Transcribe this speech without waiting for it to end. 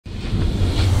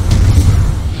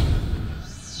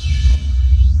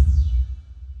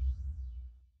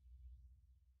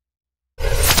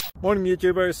Morning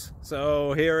YouTubers.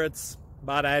 So here it's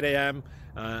about 8 a.m.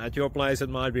 At your place it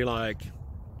might be like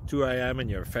 2 a.m. and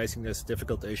you're facing this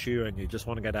difficult issue and you just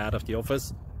want to get out of the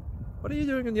office. What are you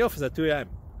doing in the office at 2 a.m.?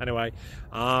 Anyway,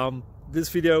 this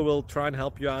video will try and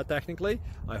help you out technically.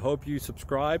 I hope you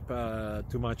subscribe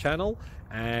to my channel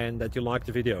and that you like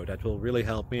the video. That will really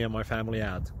help me and my family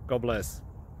out. God bless.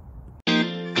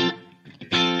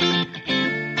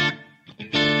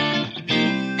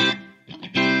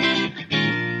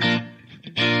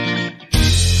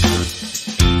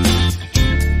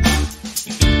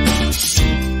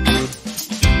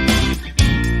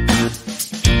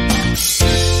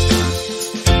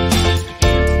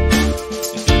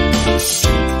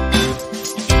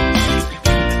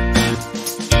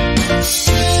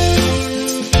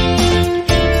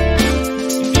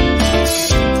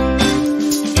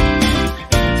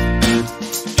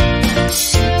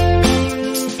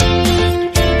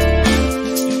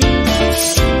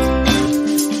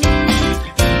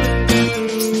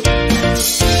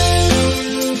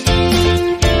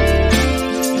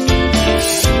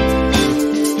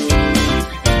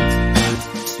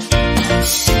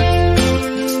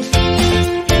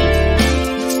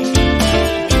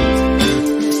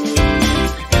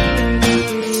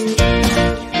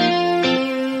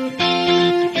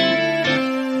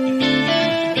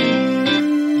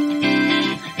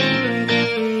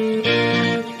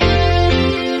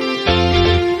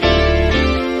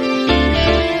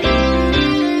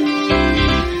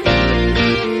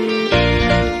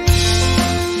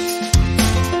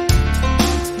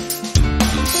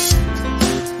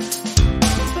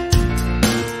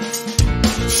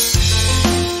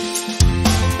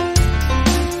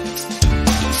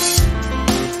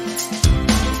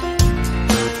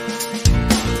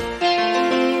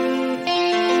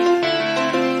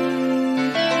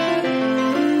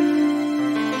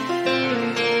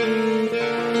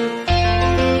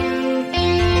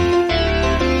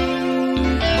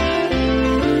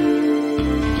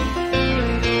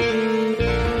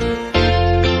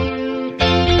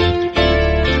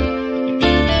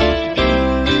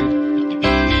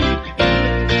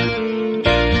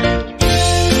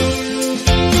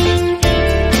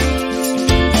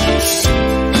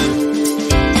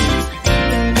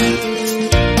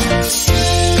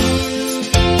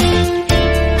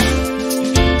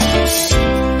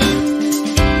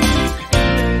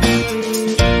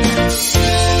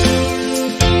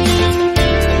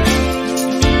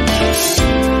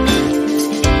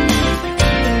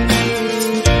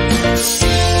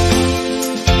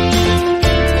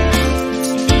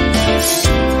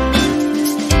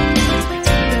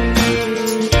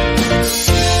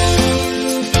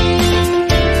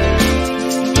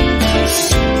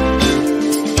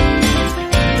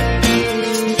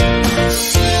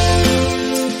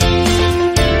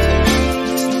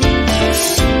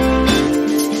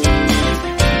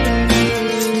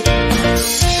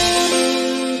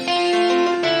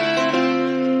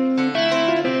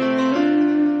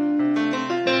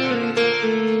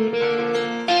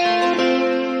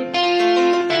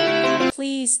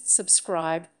 Please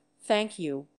subscribe. Thank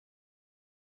you.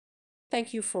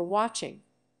 Thank you for watching.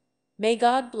 May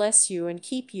God bless you and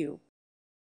keep you.